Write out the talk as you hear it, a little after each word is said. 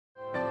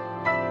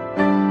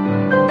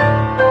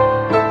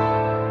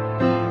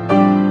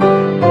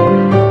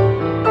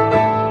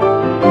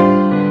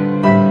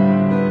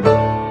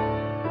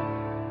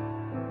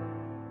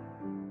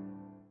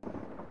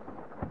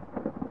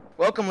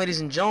Welcome,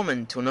 ladies and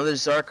gentlemen, to another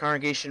Czar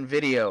Congregation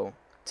video.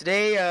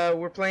 Today,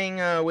 we're playing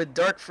with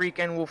Darkfreack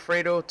and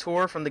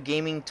Wilfredotour from the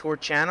Gaming Tour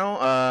channel.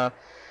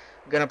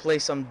 Gonna play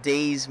some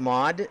DayZ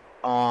mod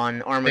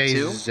on ARMA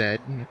 2. DayZ.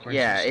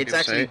 Yeah, it's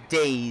actually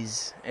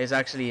DayZ. It's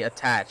actually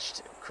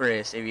attached,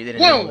 Chris, if you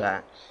didn't Whoa! know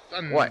that.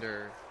 Thunder. What?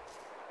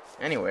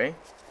 Anyway.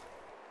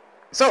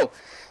 So,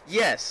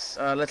 yes,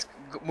 let's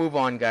move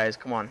on, guys.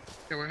 Come on.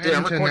 Okay, we're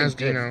heading to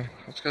Nazdino.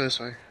 Let's go this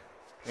way.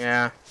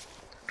 Yeah.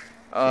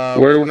 Where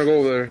do you want to go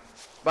over there?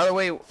 By the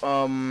way,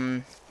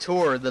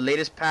 Tour, the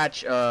latest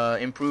patch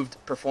improved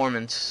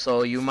performance,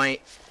 so you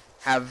might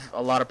have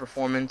a lot of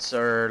performance,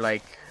 or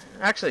like,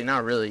 actually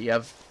not really. You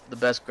have the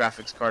best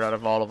graphics card out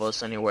of all of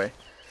us anyway.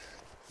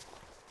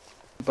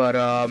 But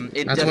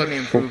it definitely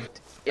improved.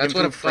 That's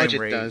what a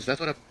budget does. That's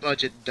what a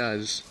budget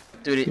does.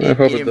 Dude,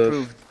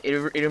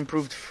 it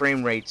improved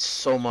frame rate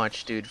so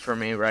much, dude, for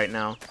me right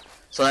now.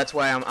 So that's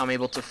why I'm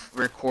able to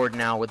record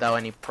now without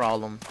any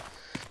problem.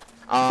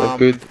 That's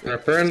good. And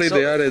apparently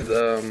they added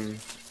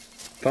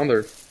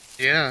thunder.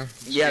 Yeah.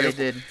 Yeah, they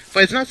did.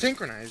 But it's not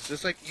synchronized.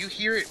 It's like you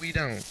hear it, we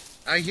don't.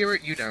 I hear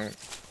it, you don't.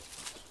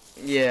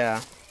 Yeah.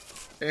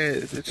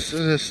 It's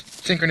a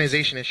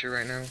synchronization issue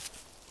right now.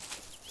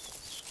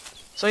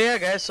 So yeah,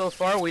 guys. So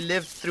far we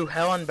lived through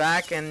hell and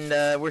back, and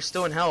we're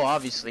still in hell,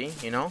 obviously,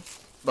 you know.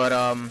 But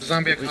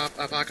zombie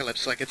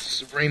apocalypse, like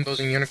it's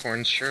rainbows and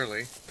unicorns,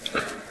 surely.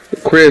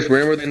 Chris,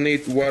 remember they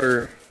need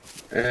water.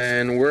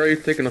 And where are you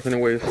taking us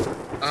anyways?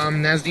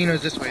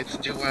 Nazdino's this way, it's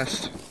due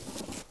west.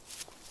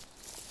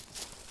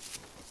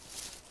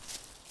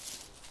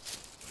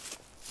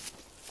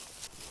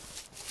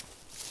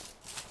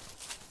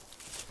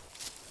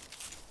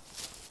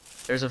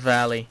 There's a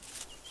valley.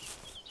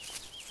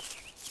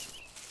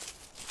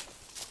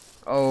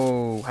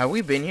 Oh, have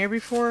we been here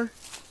before?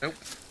 Nope.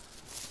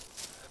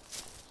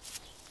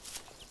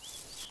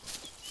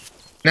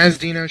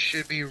 Nazdino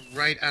should be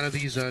right out of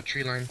these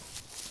tree line.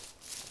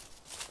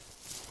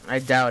 I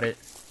doubt it.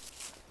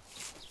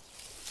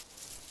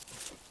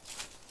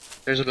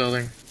 There's a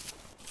building.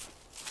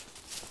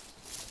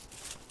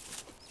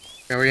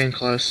 Yeah, we're getting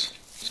close.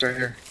 Start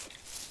here.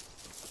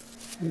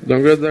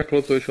 Don't get that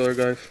close to each other,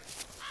 guys.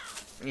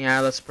 Yeah,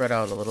 let's spread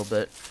out a little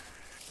bit.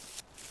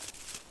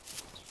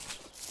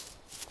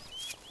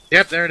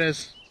 Yep, there it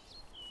is.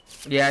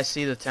 Yeah, I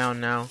see the town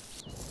now.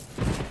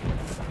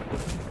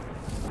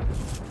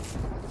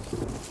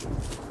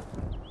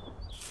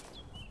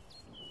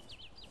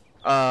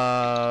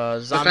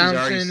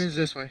 Zombies is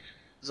this way.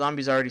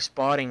 Zombies already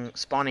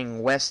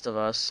spawning west of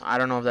us. I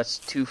don't know if that's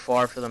too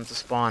far for them to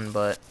spawn,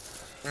 but...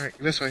 Alright,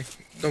 this way.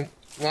 The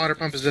water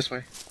pump is this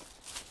way.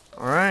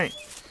 Alright.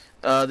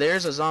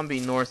 There's a zombie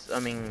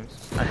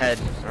ahead.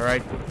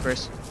 Alright,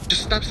 Chris?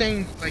 Just stop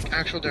saying, like,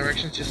 actual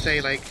directions. Just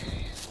say, like,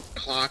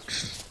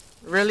 clocks.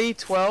 Really?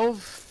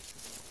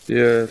 12?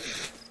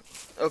 Yes.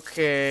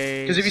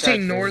 Okay. Because if you say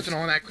north and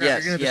all that crap,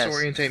 yes, you're gonna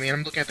disorientate me, and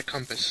I'm looking at the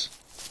compass.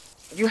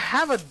 You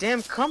have a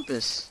damn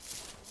compass.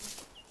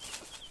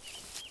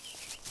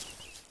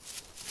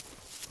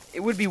 It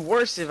would be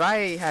worse if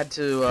I had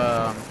to,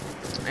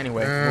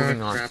 Anyway,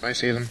 moving on. Crap, I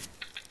see them.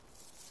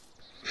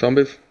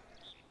 Zombies?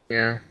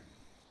 Yeah.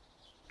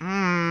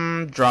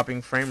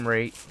 Dropping frame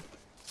rate.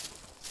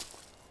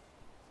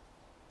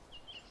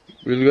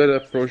 We gotta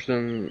approach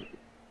them.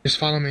 Just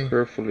follow me.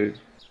 Carefully.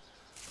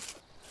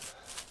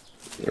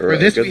 For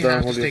this, we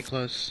have to stay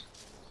close.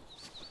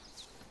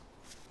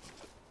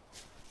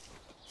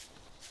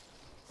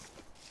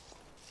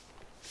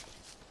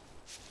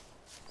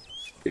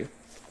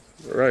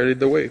 Alright, lead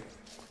the way.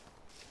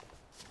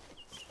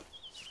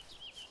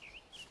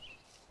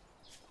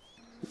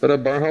 Is that a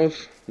barn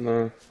house?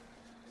 No.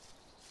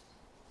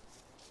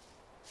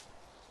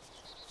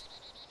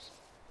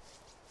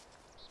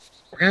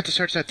 We're gonna have to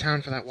search that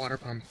town for that water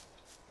pump.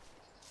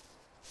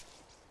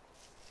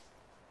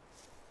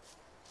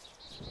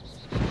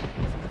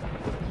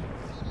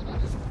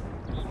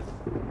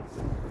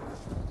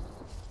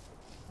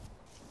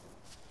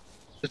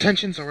 The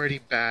tension's already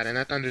bad, and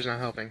that thunder's not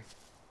helping.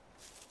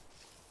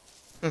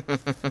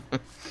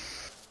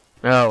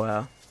 Oh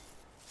well.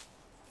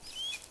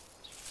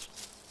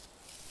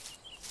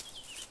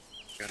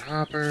 Got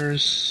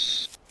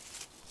hoppers,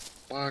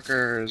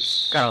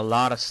 blockers. Got a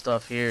lot of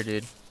stuff here,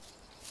 dude.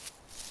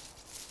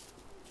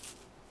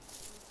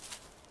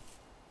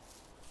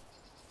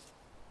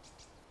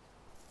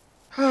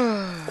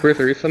 Chris,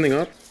 are you standing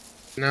up?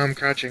 Now I'm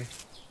crouching.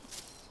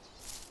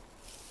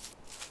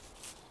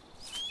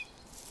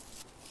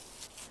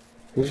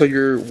 Looks like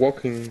you're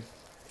walking.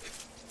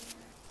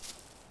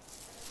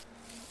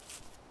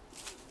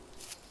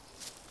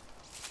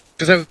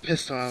 Because I have a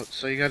pistol out,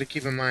 so you gotta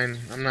keep in mind,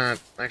 I'm not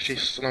actually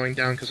slowing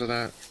down because of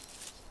that.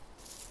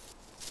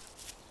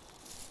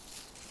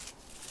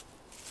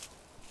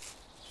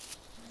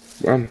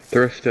 I'm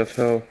thirsty as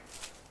hell.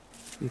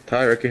 I'm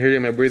tired, I can hear it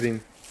in my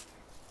breathing.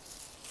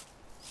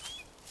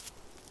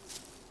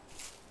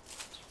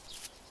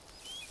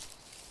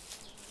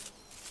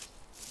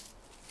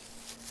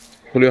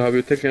 Julio, have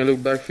you taken a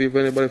look back, see if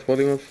anybody's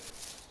following us?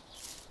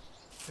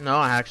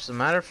 No, actually, as a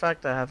matter of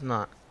fact, I have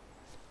not.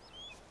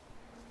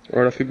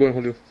 Alright, let's keep going,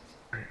 Julio.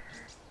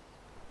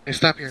 Hey,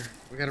 stop here.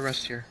 We gotta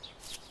rest here.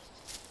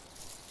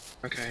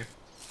 Okay.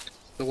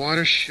 The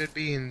water should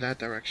be in that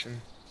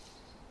direction.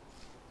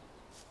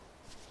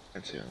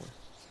 Can't see that one.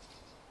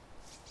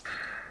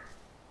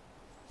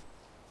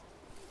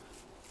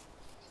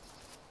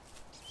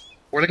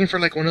 We're looking for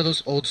like one of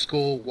those old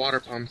school water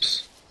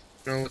pumps.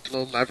 You know, with the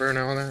little lever and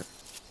all that.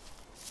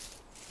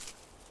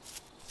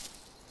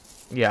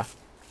 Yeah.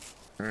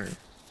 Alright.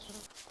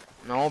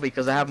 No,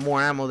 because I have more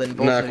ammo than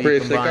both Nah, of you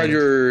Chris, combined.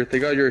 they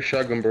got your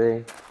shotgun,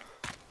 bro.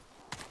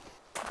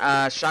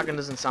 Shotgun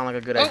doesn't sound like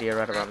a good idea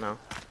right about now.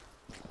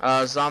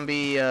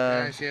 Zombie,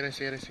 Yeah, I see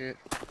it.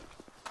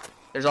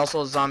 there's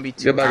also a zombie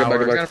 2 Get back, hour.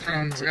 We got a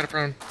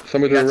prone.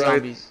 Somebody We to the got right.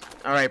 zombies.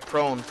 Alright,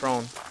 prone.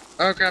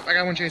 Oh crap, I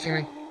got one chasing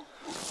me.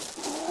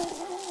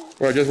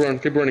 Alright, just run.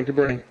 Keep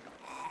running.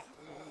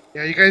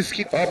 Yeah, you guys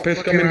keep. Up, he's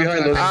looking coming around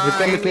for behind that us.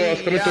 thing.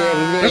 He's coming to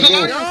us. There's a Let's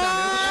long go.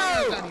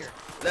 house down here.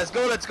 Let's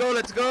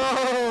go.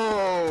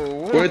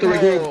 Where to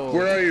regroup? Whoa.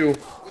 Where are you?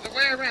 The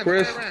way I ran.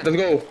 Chris, let's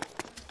go.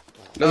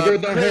 Let's go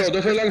downhill.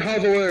 Chris, There's a long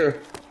house over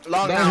there.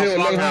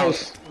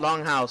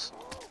 Long house.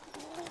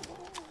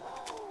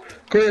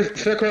 Chris,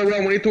 circle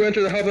around. We need to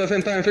enter the house at the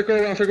same time.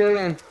 Circle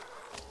around.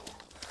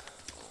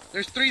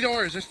 There's 3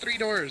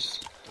 doors.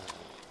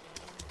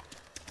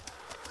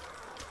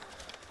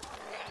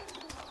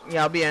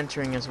 Yeah, I'll be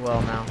entering as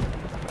well now.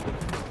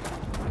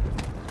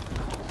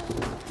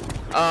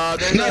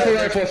 There's Sniper a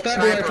rifle.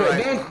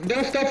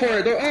 Don't stop for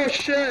it. Oh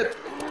shit!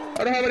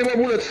 I don't have any more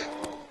bullets.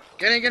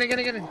 Get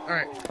in.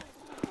 Alright.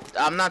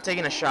 I'm not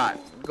taking a shot.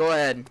 Go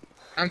ahead.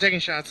 I'm taking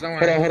shots, don't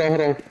worry.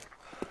 Hold on.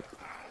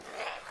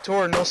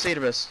 Tor, no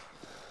service.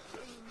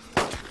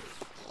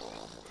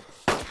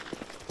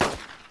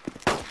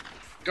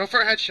 Go for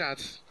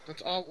headshots.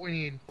 That's all we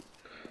need.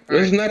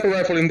 There's a sniper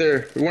rifle in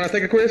there. You wanna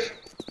take it, Chris?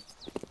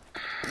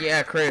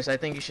 Yeah, Chris, I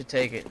think you should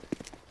take it.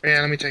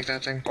 Yeah, let me take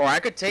that thing. Or I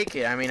could take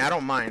it. I mean, I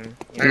don't mind.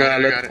 You I know?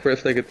 got it, I got let it.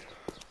 Chris take it.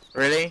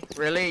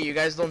 Really? You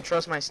guys don't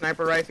trust my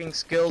sniper rifling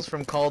skills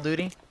from Call of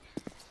Duty?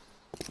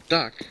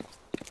 Duck.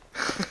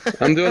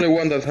 I'm the only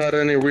one that's had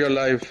any real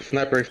life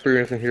sniper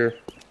experience in here.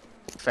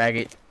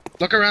 Faggot.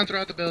 Look around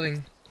throughout the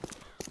building.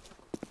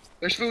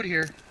 There's food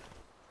here.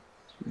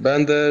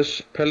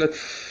 Bandage,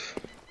 pellets,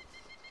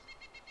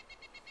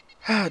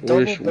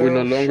 which we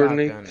no longer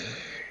need.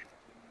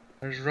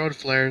 There's road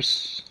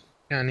flares.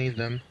 Yeah, I need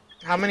them.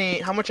 How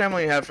much ammo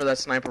you have for that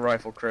sniper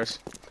rifle, Chris?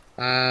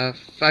 5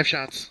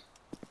 shots.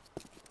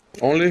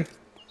 Only?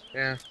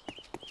 Yeah.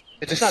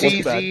 It's That's a not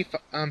too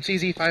bad.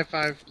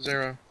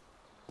 CZ550.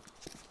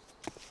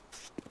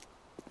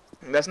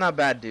 That's not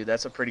bad, dude.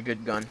 That's a pretty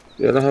good gun.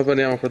 Yeah, I don't have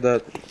any ammo for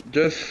that.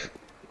 Just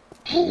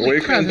Holy what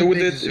you crap, can do with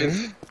big it zoom.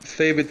 is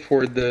save it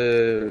for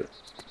the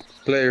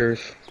players.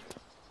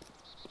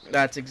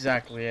 That's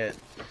exactly it.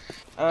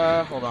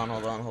 Hold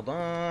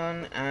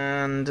on.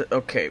 And,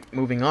 okay,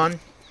 moving on.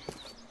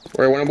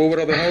 Alright, wanna move it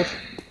out of the house?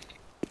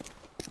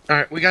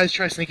 Alright, we guys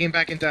try sneaking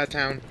back into that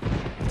town.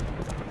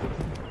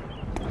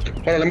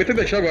 Hold on, let me take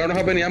the shotgun. I don't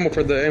have any ammo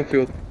for the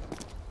Enfield.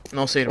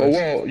 No Oh, service.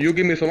 well, you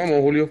give me some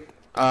ammo, Julio.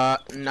 I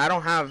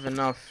don't have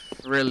enough,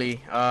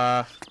 really.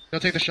 Go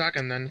take the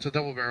shotgun then, it's a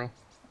double barrel.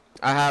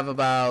 I have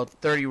about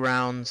 30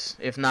 rounds,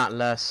 if not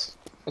less.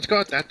 Let's go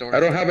out that door. I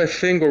don't have a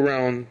single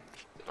round.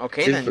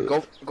 Okay, Is then, the-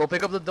 go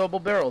pick up the double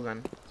barrel,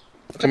 then.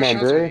 What Come type on,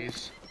 of shots bro. are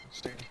these?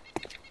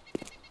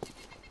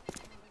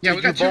 Yeah, we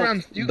Dude, got you 2 both-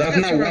 rounds. You That's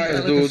got not 2 rounds wise,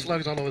 that lit the dude.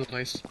 slugs all over the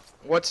place.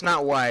 What's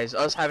not wise?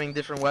 Us having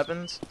different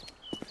weapons?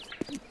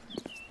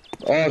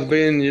 Us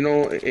being,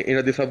 in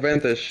a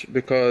disadvantage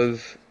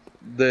because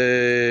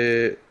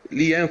the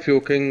Lee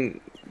Enfield can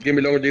give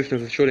me longer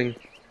distance shooting.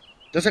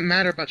 Doesn't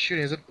matter about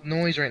shooting, it's a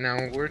noise right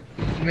now. We're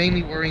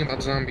mainly worrying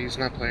about zombies,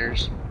 not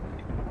players.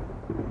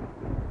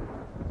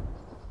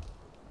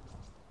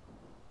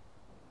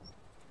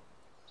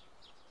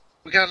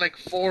 We got like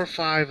 4 or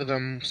 5 of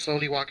them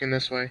slowly walking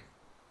this way.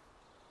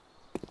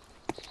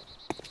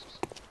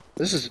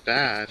 This is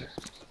bad.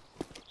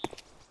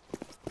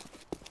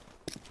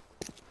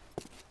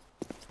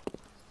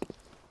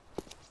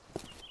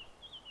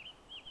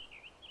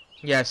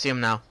 Yeah, I see him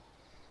now.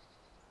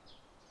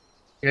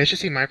 You guys should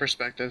see my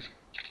perspective.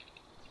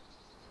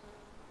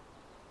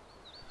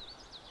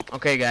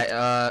 Okay, guys?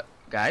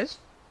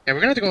 Yeah, we're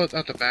gonna have to go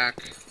out the back.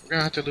 We're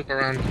gonna have to loop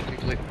around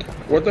completely.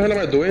 What the hell am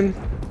I doing?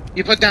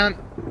 You put down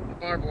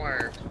barbed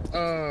wire.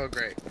 Oh,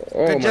 great.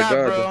 Oh Good my job,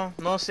 god.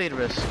 bro. No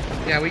service.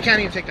 Yeah, we can't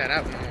even take that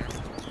out anymore.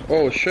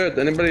 Oh shit,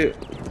 anybody...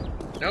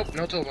 Nope,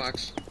 no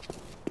toolbox.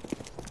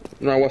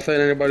 No, I was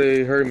saying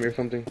anybody heard me or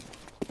something.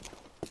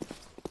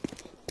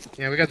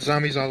 Yeah, we got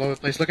zombies all over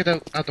the place. Look at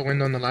out the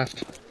window on the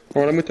left.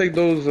 Oh, let me take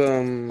those,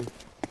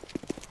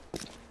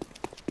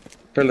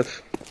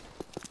 pellets.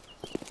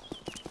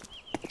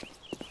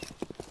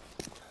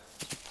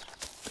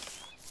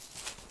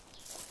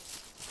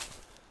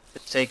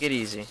 Take it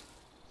easy.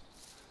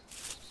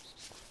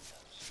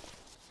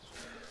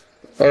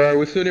 Alright,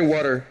 we still need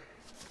water.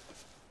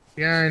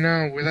 Yeah, I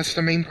know. Well, that's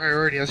the main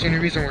priority. That's the only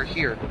reason we're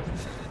here.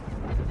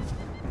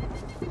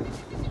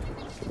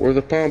 Where's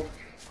the pump?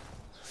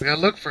 We gotta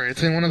look for it.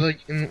 It's in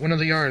one of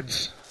the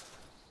yards.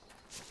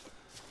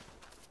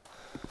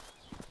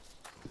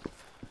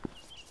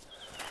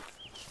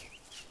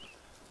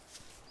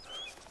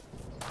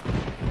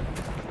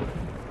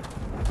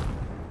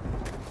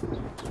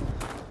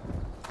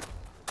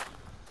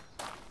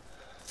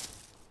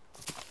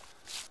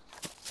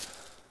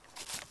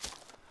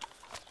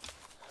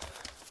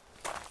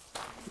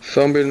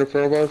 Zombie in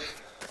front of us.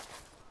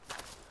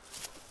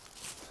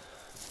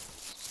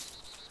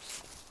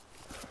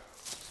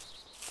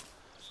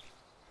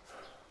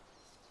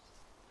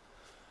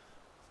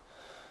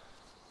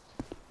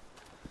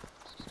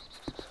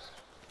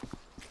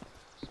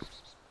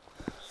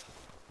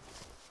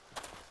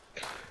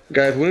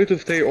 Guys, we need to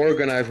stay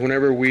organized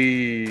whenever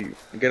we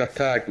get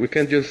attacked. We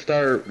can't just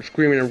start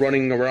screaming and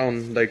running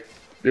around like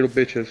little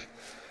bitches,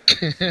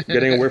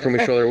 getting away from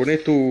each other. We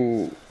need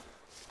to.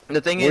 The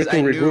thing We is,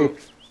 need to regroup.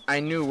 I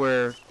knew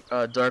where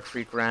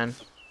Darkfreak ran.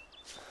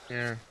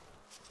 Yeah.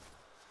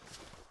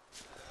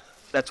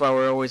 That's why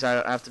we're always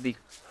have to be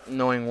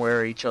knowing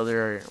where each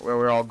other, where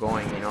we're all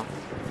going, you know.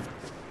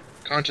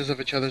 Conscious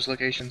of each other's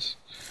locations.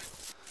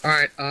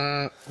 Alright,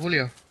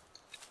 Julio.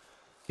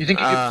 You think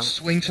you could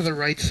swing to the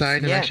right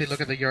side and yeah. actually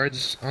look at the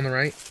yards on the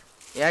right?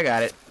 Yeah, I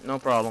got it. No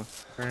problem.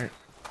 Alright.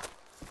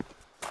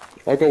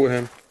 I'll go with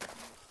him.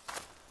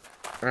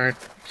 Alright,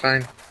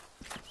 fine.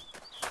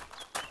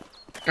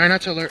 Try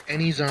not to alert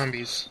any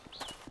zombies.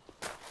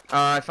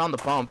 I found the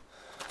pump.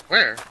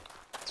 Where?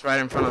 It's right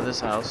in front of this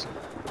house.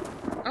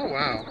 Oh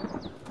wow.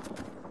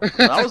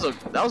 That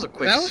was a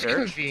quick That was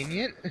search.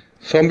 convenient.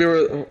 Zombie,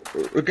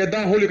 get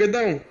down, Julio, get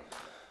down.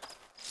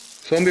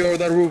 Zombie over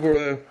that roof over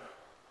there.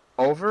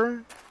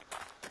 Over?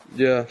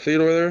 Yeah, see it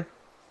over there?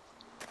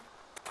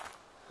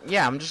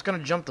 Yeah, I'm just gonna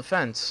jump the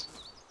fence.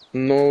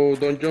 No,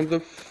 don't jump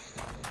the.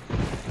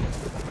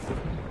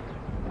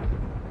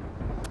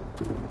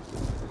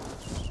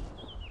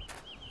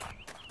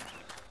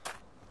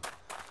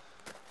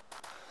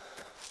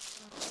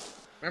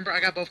 Remember,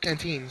 I got both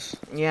canteens.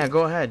 Yeah,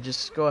 go ahead.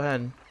 Just go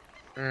ahead.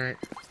 Alright.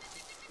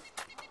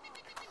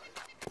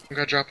 I'm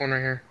gonna drop one right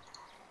here.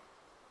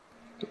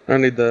 I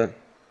need that.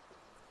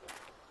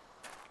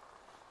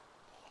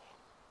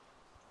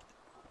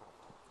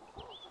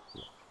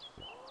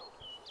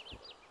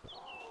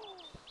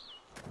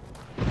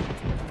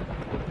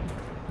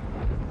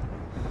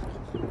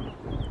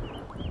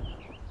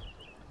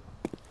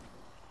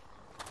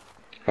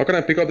 How can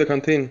I pick up the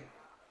canteen?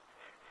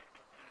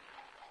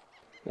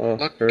 Oh,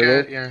 Look here we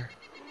at, go. yeah.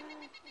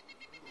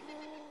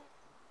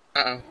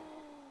 Uh-oh.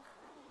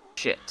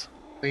 Shit.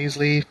 Please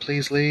leave,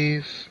 please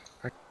leave.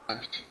 I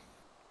left.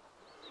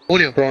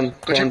 Julio, Prone,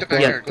 go check the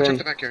backyard, go prone. check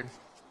the backyard.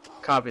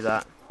 Copy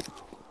that.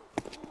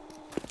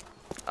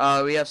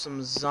 We have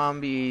some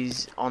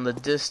zombies on the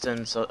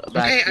distance back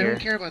Okay, I here. don't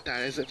care about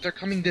that. Is if they're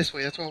coming this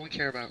way, that's all we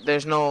care about.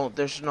 There's no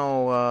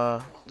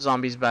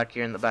zombies back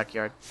here in the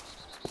backyard.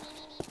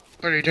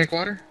 Sorry, you drink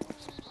water?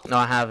 No,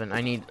 I haven't.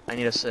 I need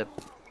a sip.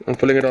 I'm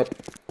filling it up.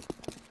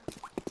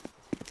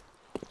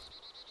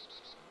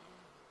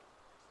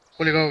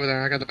 Julio, go over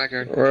there. I got the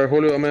backyard. Alright,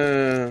 Julio, I'm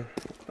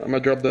gonna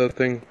drop the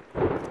thing.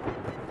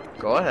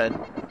 Go ahead.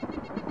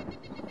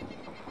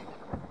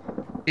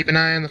 Keep an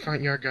eye on the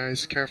front yard,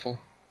 guys. Careful.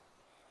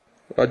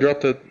 I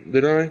dropped it,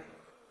 didn't I?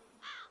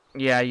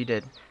 Yeah, you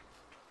did.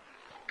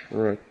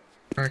 Alright.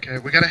 Okay,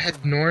 we gotta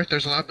head north.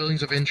 There's a lot of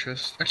buildings of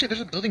interest. Actually,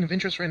 there's a building of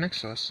interest right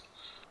next to us.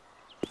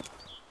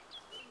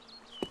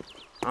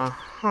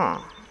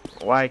 Uh-huh.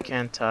 Why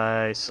can't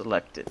I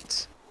select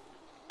it?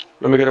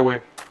 Let me get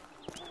away.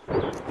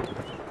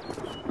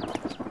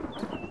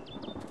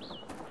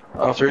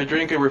 After you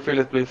drink it, refill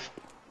it, please.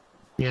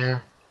 Yeah.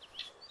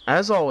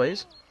 As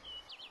always.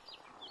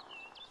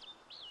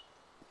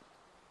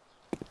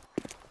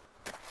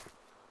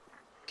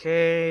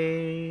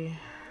 Okay.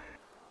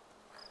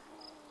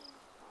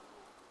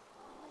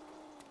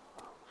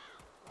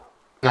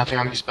 Nothing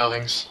on these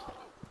buildings.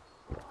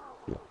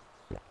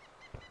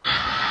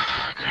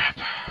 Crap.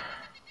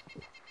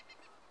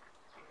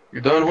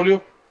 You done,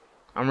 Julio?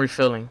 I'm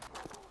refilling.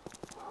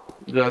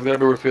 Yeah, it's gotta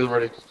be refilled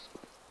already.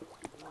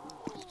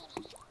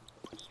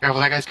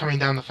 Careful, that guy's coming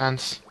down the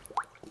fence.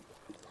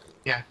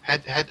 Yeah,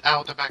 head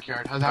out the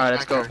backyard. Head out Alright, the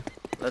let's go. backyard.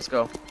 Let's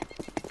go.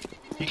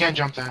 You can't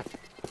jump that.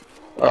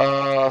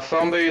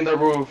 Zombie in the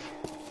roof.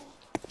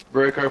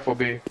 Very careful,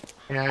 B.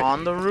 Yeah.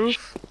 On the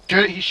roof?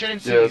 He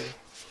shouldn't see Yes.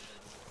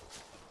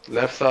 you.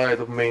 Left side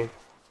of me.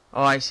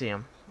 Oh, I see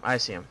him. I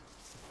see him.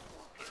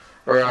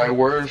 Alright,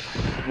 what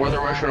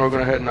direction are we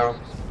gonna head now?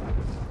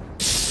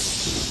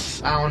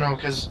 I don't know,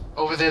 because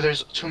over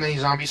there's too many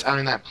zombies out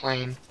in that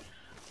plane.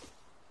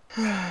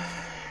 How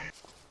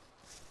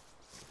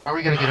are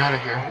we gonna get out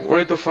of here? We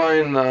need to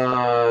find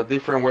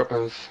different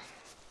weapons.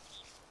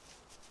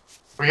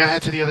 We gotta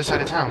head to the other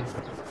side of town.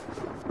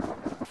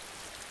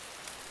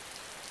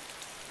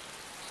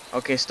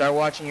 Okay, start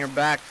watching your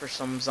back for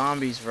some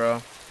zombies,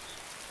 bro.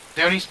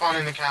 They only spawn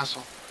in the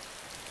castle.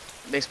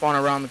 They spawn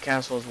around the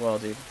castle as well,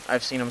 dude.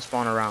 I've seen them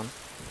spawn around.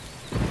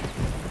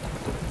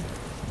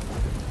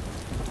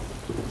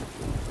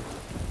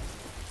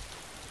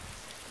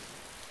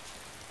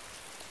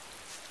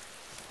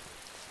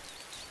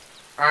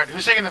 Alright,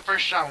 who's taking the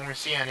first shot when we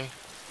see any?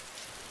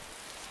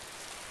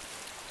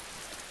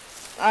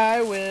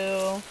 I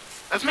will.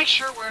 Let's make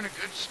sure we're in a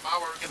good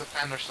spot where we can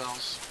defend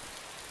ourselves.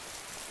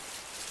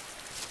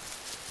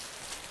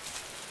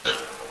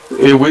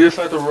 If we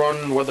decide to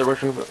run, what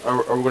direction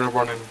are we gonna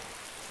run in?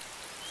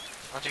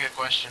 That's a good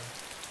question.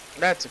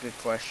 That's a good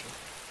question.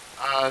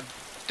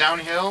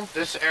 Downhill,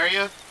 this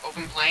area,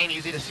 open plain,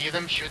 easy to see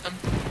them, shoot them.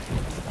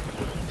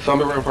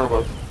 Zombie right in front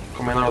of us,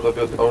 coming out of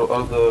the out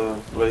of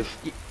the place.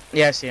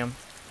 Yeah, I see him.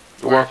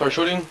 You wanna start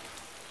shooting?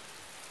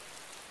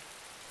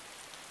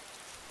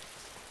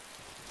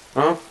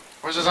 Huh?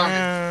 Where's the zombie?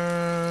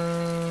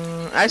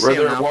 I see Right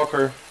him there, now.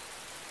 Walker.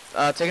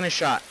 Taking a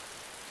shot.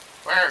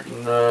 Where?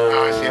 No,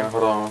 Oh, I see him.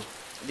 hold on.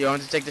 Do you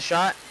want me to take the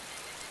shot?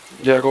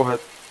 Yeah, go ahead.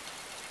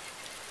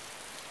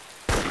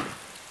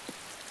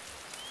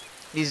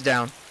 He's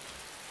down.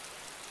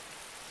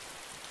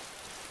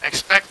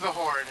 Expect the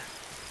horde.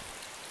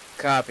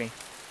 Copy.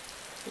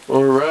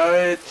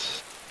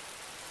 Alright.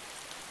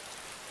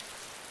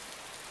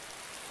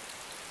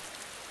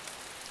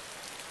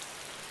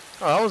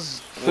 Oh, that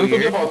was Seems to be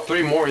weird. about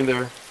 3 more in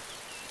there.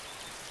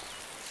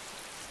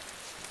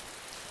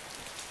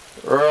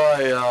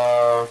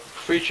 Alright,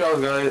 free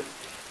shots, guys.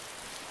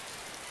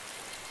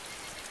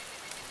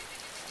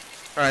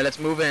 Alright, let's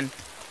move in.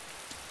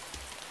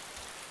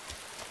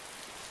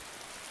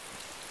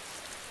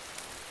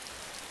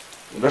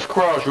 Let's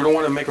crouch, we don't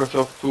want to make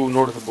ourselves too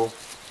noticeable.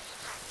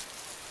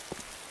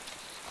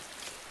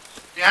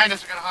 Behind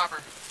us, we got a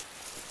hopper.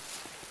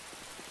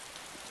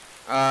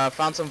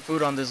 Found some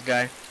food on this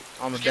guy.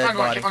 On the Just keep on dead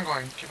going, body. keep on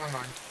going, keep on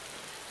going.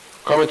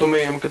 Coming to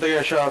me, I'm taking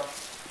a shot.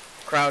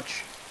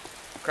 Crouch.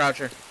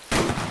 Croucher.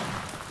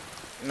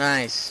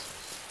 Nice.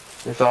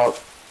 It's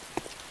out.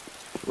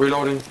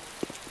 Reloading.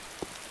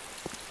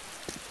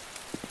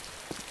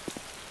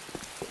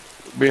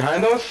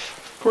 Behind us,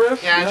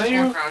 Chris? Yeah, Behind just you?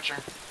 one croucher.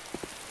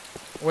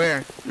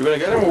 Where? You gonna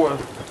get him or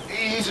what?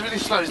 He's really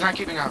slow, he's not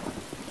keeping up.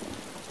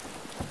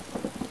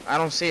 I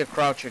don't see a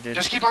croucher, dude.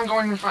 Just keep on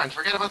going in front,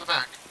 forget about the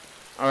back.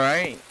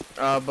 Alright.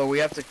 But we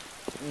have to...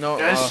 No,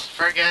 Just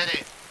forget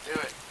it. Do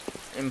it.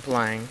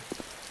 implying.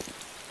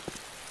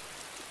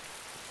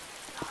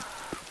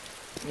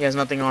 He has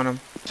nothing on him.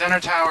 Center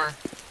tower.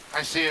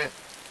 I see it.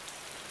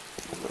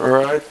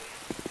 Alright.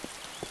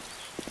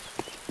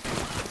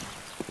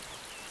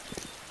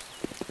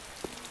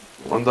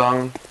 One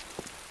down.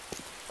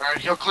 Alright,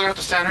 he'll clear out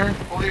the center.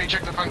 Hopefully we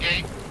check the front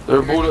gate. There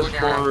are Maybe bullets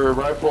looking around. for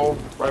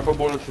rifle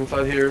bullets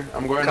inside here.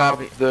 I'm going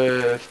Copy. up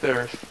the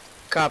stairs.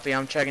 Copy,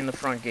 I'm checking the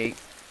front gate.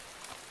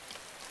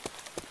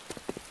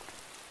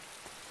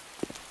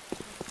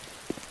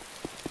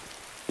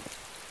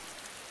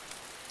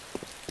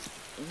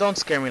 Don't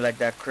scare me like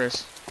that,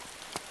 Chris.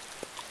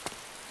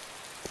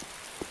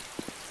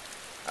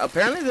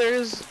 Apparently there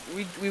is...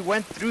 We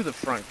went through the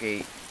front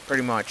gate,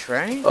 pretty much,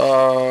 right?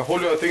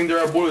 Julio, I think there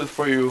are bullets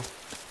for you.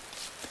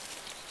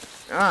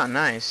 Ah,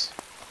 nice.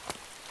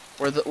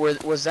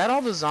 Was that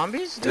all the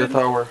zombies, The dude?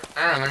 tower.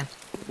 Apparently.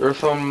 There's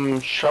some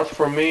shots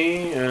for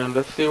me, and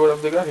let's see what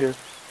else they got here.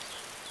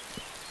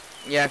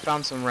 Yeah, I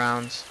found some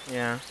rounds.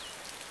 Yeah.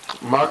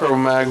 Macro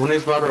mag. Who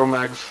needs macro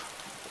mags?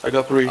 I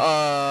got 3.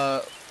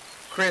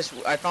 Chris,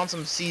 I found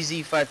some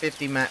CZ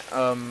 550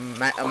 Chris,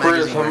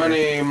 magazine how right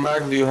many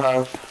mags do you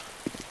have? here.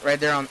 Right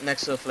there on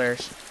next to the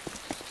flares.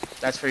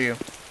 That's for you.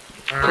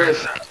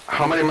 Chris,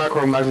 how many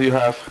macro mags do you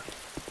have?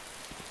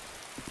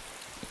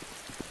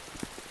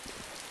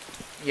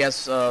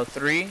 Yes,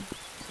 3.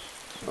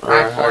 I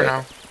have 4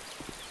 now.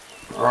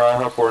 Alright,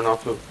 I have 4 now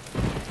too.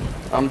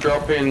 I'm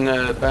dropping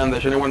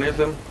bandage. Anyone needs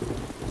them?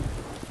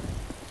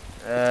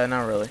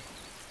 Not really.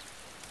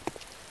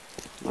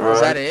 Alright.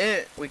 Is that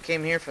it? We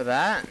came here for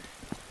that?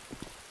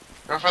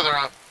 Go further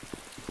up.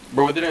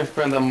 Bro, we didn't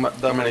spend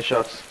that many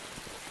shots.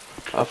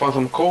 I found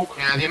some coke.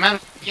 Yeah, the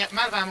amount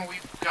of ammo we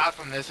got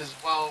from this is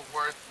well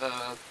worth the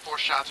 4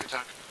 shots we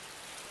took.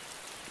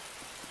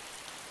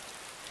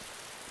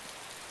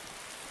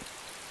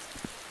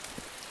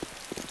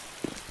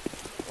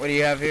 What do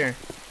you have here?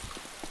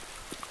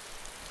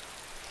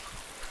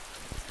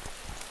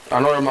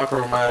 Another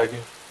macro mag.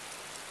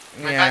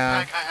 My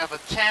Yeah. backpack, I have a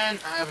 10,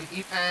 I have an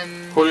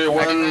E-pen. Julio,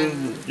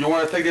 X-pen. you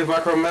want to take this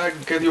macro mag?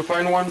 Can you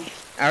find one?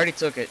 I already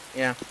took it.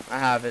 Yeah, I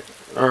have it.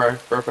 Alright,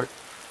 perfect.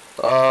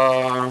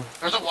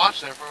 There's a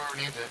watch there for whoever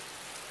needs it.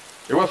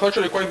 It was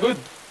actually quite good.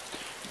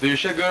 Do you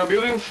check the other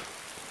buildings?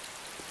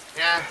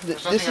 Yeah,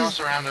 there's This nothing is- else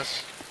around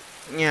us.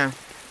 Yeah.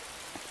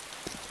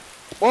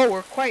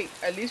 Well,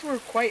 at least we're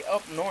quite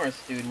up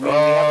north, dude. We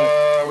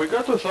have We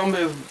got 2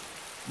 zombies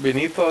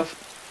beneath us.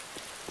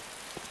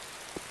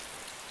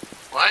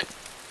 What?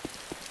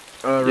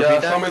 repeat Yeah,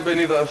 that? zombies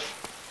beneath us.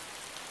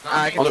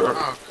 I can-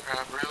 Oh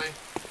crap, really?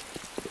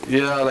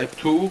 Yeah, like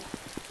 2.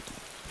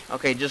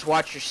 Okay, just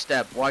watch your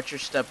step. Watch your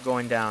step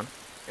going down.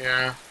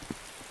 Yeah.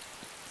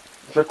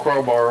 There's a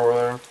crowbar over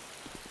there.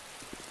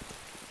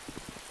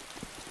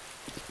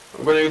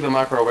 I'm gonna use the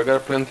macro. I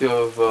got plenty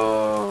of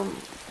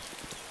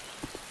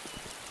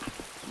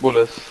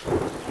bullets.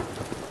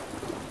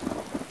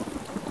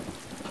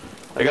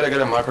 I gotta get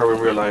a macro in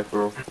real life,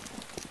 bro.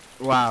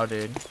 Wow,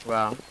 dude.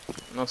 Wow.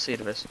 No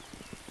sirves.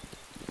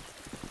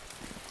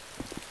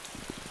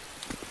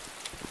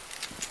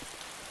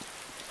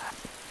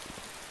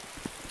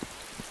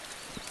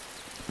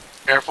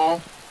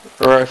 Careful.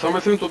 Alright,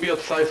 someone seems to be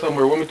outside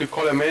somewhere. Want me to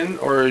call him in,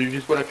 or you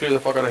just wanna clear the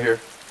fuck out of here?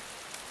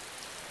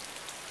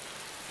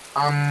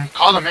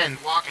 Call them in.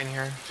 Walk in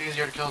here. It's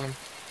easier to kill them.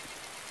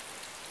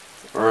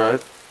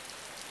 Alright.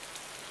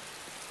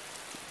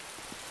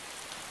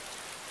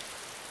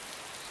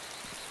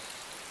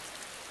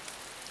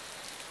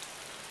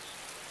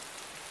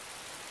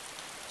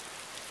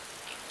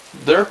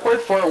 They're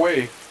quite far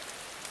away.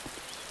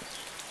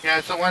 Yeah,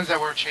 it's the ones that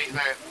were chasing.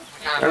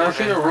 And I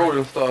see a road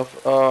and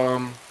stuff.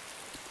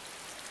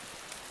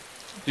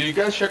 Do you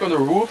guys check on the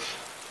roofs?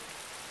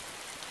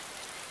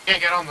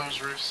 Can't get on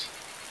those roofs.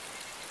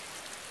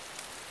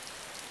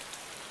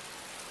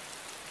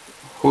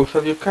 Who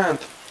said you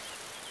can't?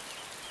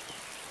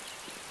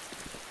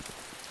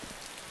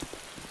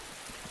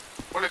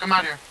 Willie, come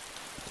out here.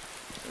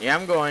 Yeah,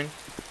 I'm going.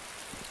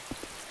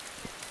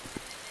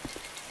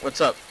 What's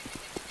up?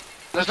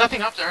 There's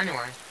nothing up there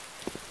anyway.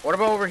 What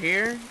about over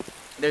here?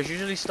 There's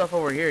usually stuff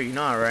over here, you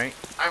know that, right?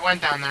 I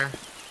went down there.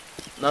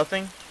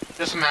 Nothing?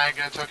 This mag,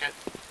 I took it.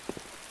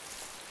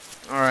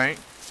 Alright.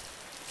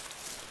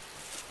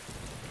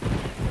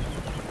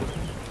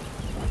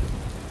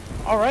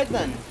 Alright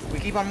then. We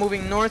keep on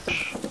moving north.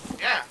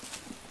 Yeah.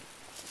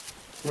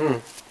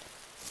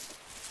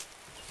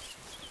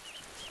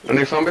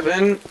 Any zombies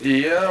in?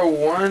 Yeah,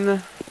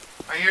 one.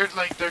 I hear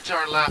like they're to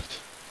our left.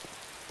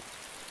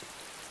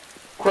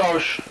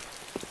 Crouch.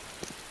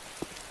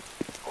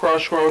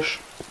 Crouch, crouch.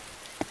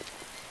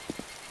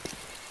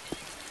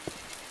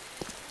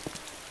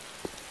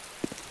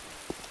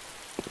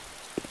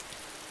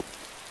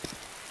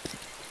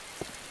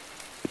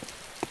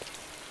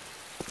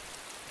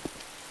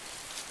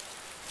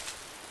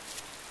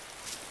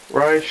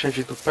 Right, change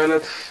it to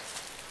pellets.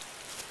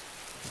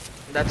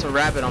 That's a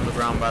rabbit on the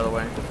ground, by the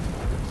way.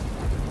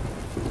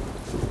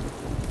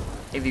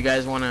 If you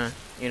guys want to,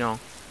 you know,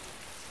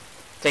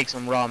 take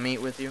some raw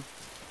meat with you.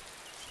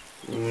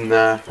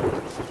 Nah.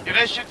 You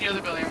guys check the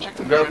other building. I'm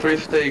checking the Got 3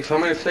 steaks. How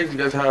many steaks you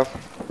guys have?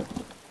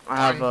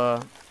 I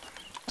have,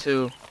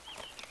 2.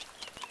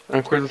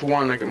 And Chris is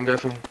 1, I'm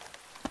guessing.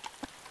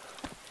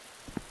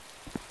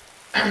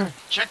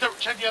 check the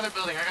other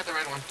building. I got the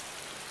red one.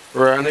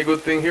 Right, any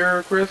good thing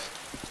here, Chris?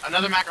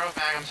 Another macro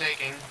bag I'm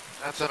taking.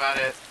 That's about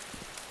it.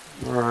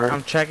 Alright.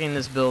 I'm checking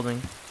this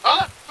building. Oh,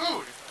 look!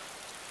 Food!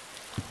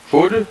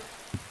 Food?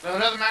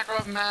 Another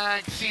macro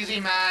mag,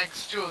 CZ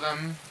mags, 2 of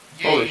them.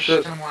 Holy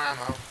shit. And more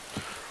ammo.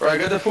 Alright,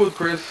 get the food,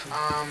 Chris.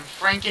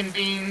 Franken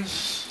beans,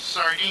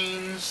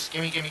 sardines,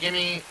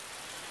 gimme.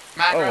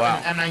 Macro Oh,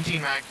 wow. and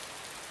M19 mag.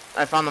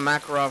 I found the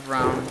Makarov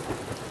round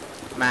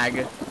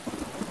mag.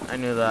 I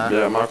knew that.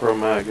 Yeah, macro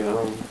mag, I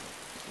don't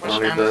Which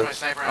need ammo is my that.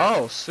 sniper at?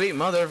 Oh, sweet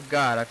mother of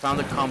God. I found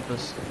a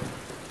compass.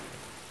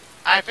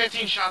 I have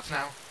 15 shots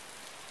now.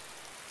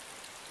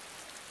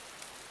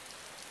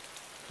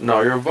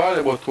 No, you're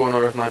valuable to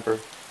another sniper.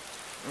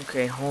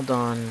 Okay, hold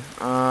on.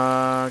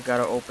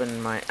 Gotta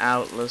open my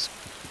Atlas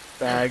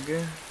bag.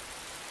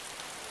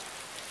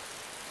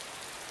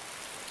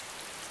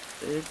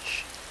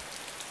 Bitch.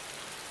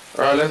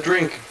 Alright, let's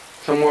drink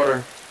some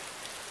water.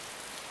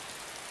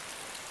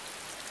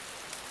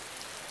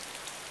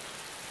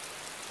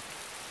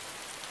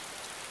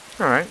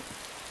 Alright.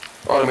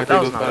 Oh, let me That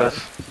take was those not pellets.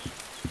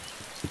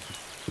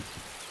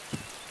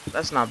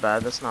 That's not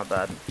bad. That's not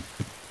bad.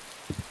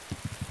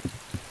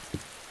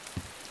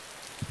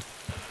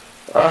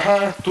 I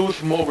have 2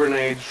 smoke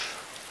grenades.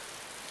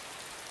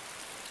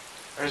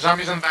 There's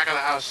zombies in the back of the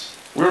house.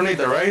 We don't need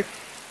that, right?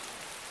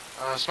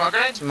 Smoke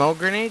grenades? Smoke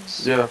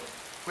grenades? Yeah.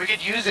 We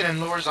could use it and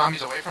lure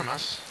zombies away from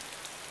us.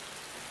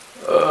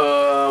 We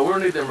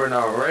don't need them right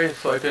now, right?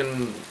 So I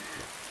can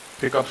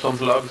pick up some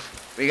slugs.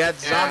 We got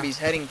Yeah. zombies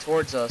heading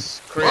towards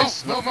us.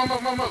 Chris. Move.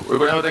 We're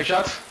gonna have to take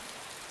shots?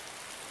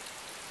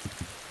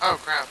 Oh,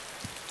 crap.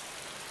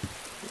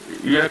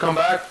 You gonna come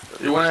back?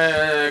 You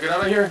wanna get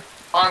out of here?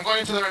 Oh, I'm going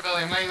into the red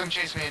building. I'm letting them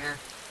chase me in here.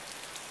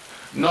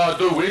 No,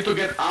 dude, we need to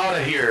get out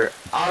of here.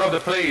 Out of the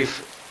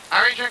place. I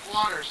already drank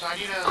water, so I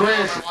need to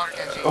Chris, fill my water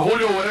canteen.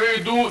 Julio, whatever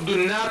you do,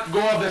 do not go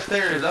up the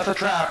stairs. That's a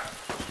trap.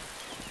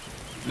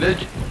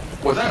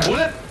 Was that a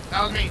bullet?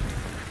 That was me.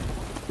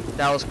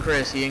 That was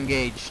Chris. He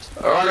engaged.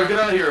 Alright, let's get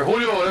out of here.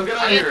 Julio, let's get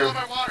out I of need to here. fill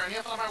my water. I need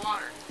to fill my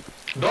water.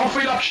 Don't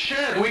fill up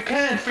shit. We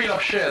can't fill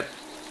up shit.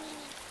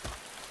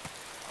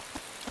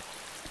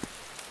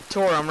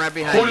 Tor, I'm right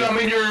behind Julio, you. I'm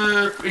in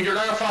your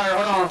line of fire.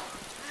 Hold on.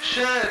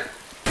 Shit.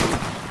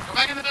 Go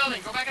back in the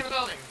building. Go back in the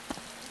building.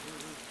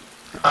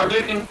 I'm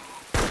bleeding.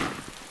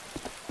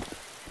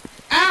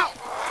 Ow!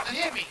 That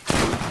hit me.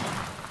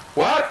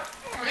 What?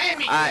 You hit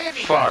me. You I- hit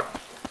me. Fuck.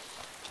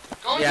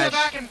 Go into Yeah, the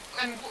back and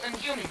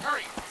heal me.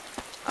 Hurry.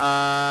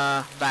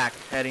 Back.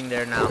 Heading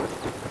there now.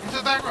 Into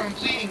the back room. I'm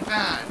bleeding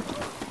bad.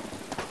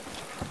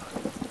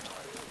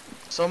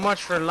 So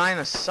much for line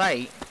of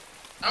sight.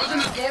 I was in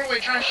the doorway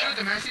trying to shoot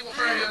them. I see what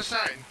on the other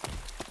side.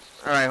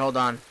 Alright, hold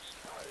on.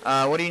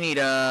 What do you need?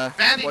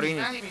 Bandage What do me. you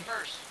need? Bandage me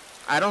first.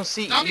 I don't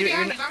see Zombie you.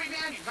 behind you, zombie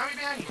behind you, zombie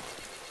behind you.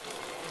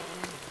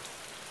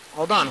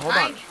 Hold on, hold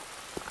on.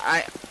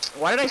 Behind you.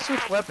 Why did I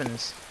switch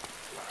weapons?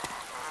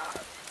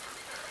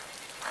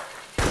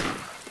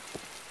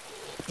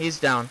 He's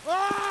down.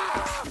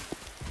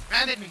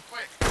 Bandit me,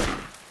 quick.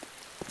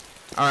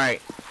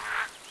 Alright.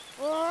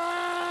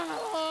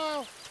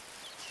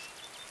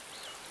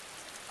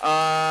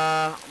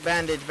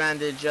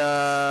 Bandage.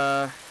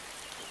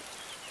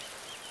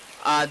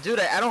 Dude,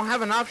 I don't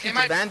have an option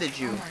to bandage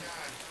you. Oh my god.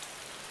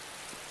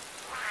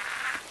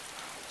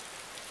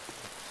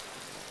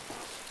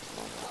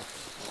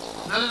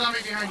 Another zombie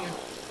behind you.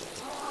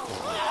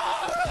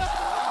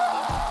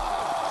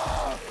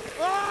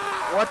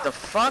 What the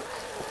fuck?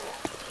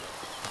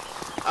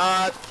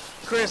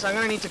 Chris, I'm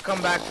gonna need to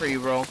come back for you,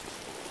 bro.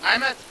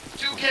 I'm at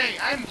 2K.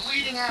 I'm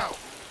bleeding out.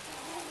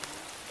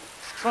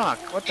 Fuck,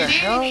 what the He's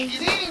hell? eating me.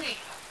 He's eating me.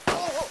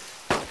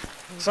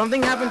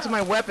 Something happened to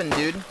my weapon,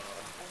 dude.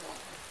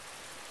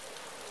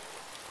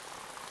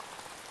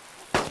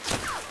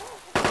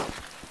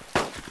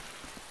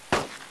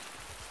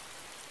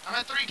 I'm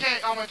at 3K.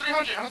 Oh, I'm at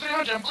 300. I'm at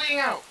 300. I'm bleeding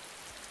out.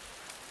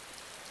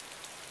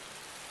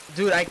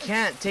 Dude, I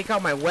can't take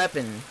out my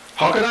weapon.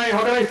 How can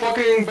I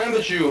fucking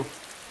bandage you?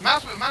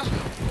 Mouse wheel, mouse wheel.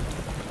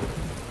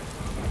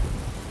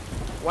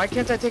 Why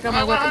can't I take out I'm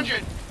my at weapon?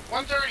 100.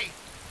 130.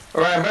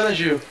 Alright, I bandage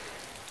you.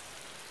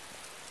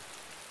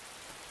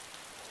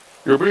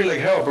 You're bleeding like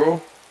hell,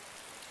 bro.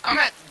 I'm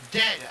at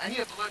dead. I need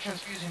a blood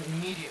transfusion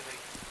immediately.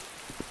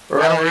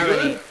 Alright, I don't are you have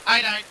good? any.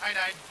 I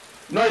died.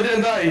 No, you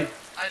didn't die.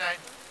 I died.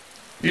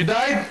 You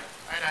died?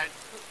 I died.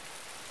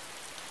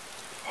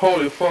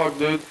 Holy fuck,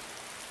 dude.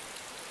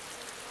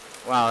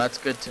 Wow, that's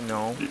good to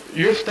know.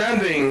 You're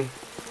standing.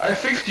 I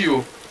fixed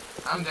you.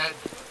 I'm dead.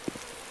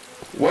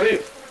 What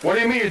do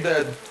you mean you're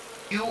dead?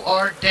 You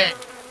are dead.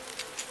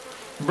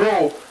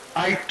 Bro,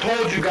 I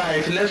told you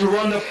guys, let's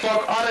run the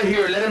fuck out of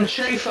here. Let them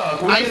chase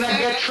us. We cannot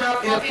get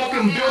trapped in a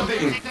fucking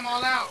building. Take them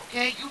all out,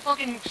 okay? You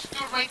fucking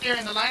stood right there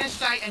in the line of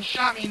sight and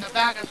shot me in the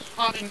back of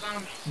fucking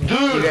zombies.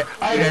 Dude,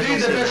 I guys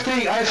did the don't best see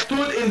thing. I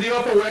stood in the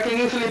upper where I can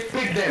easily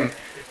pick them.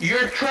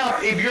 You're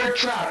trapped if you're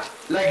trapped.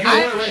 Like you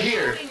I'm were right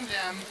here. shooting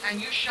them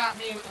and you shot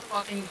me with the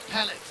fucking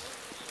pellets.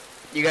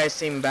 You guys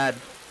seem bad.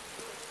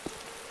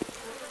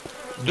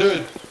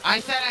 Dude, I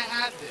said I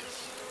had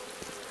this.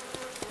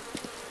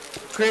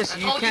 Chris, I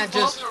you told can't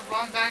you both just... to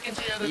run back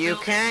into the other You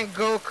building. can't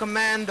go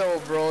commando,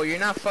 bro. You're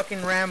not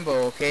fucking Rambo,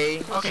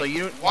 okay? Okay, So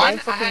you one,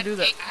 don't fucking do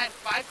that. I had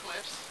 5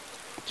 clips.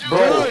 2,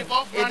 Bro, we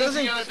both it run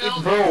doesn't- into the other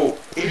building. bro,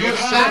 if you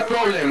It's have a so-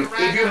 problem,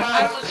 if you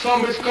have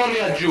zombies coming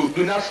at you,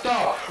 do not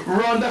stop.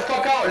 Run the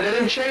fuck out. Let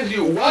them chase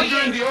you. Once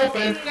you're in the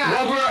open,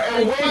 once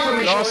we're away from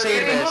each No other, let them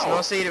Cerebus, no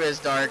out.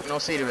 Cerebus, Dark. No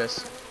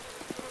Cerebus.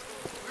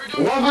 We're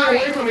doing Once we're fine.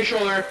 away from each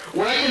other,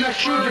 where I cannot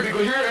shoot you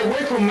because you're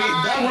away from me,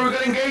 that's where we're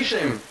gonna engage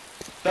him.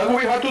 That's what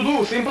we have to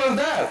do. Simple as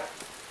that.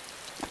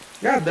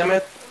 God damn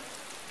it.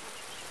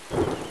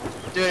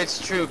 Dude, it's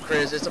true,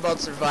 Chris. It's about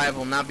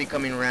survival, not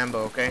becoming Rambo,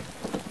 okay?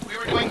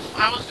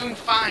 I was doing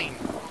fine,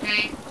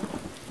 okay?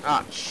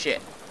 Ah,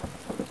 shit.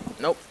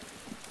 Nope.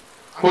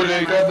 Julio,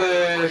 you got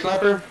the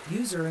sniper?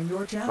 User in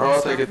your channel I'll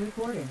stopped take it.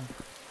 recording.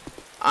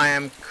 I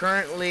am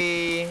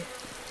currently...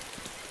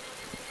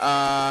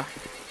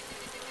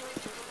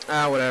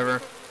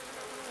 whatever.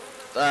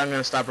 I'm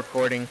gonna stop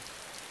recording.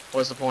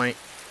 What's the point?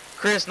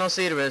 Chris, no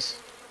Cerebus.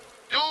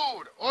 Dude,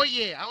 oh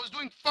yeah, I was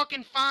doing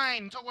fucking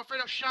fine until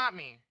Wilfredo shot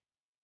me.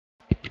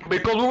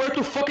 Because we were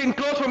too fucking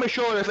close from each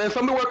other and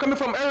some were coming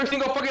from every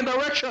single fucking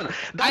direction.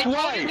 That's I told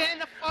you why. get in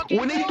the fucking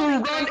We need to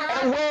building, run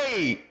Trevor.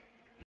 away.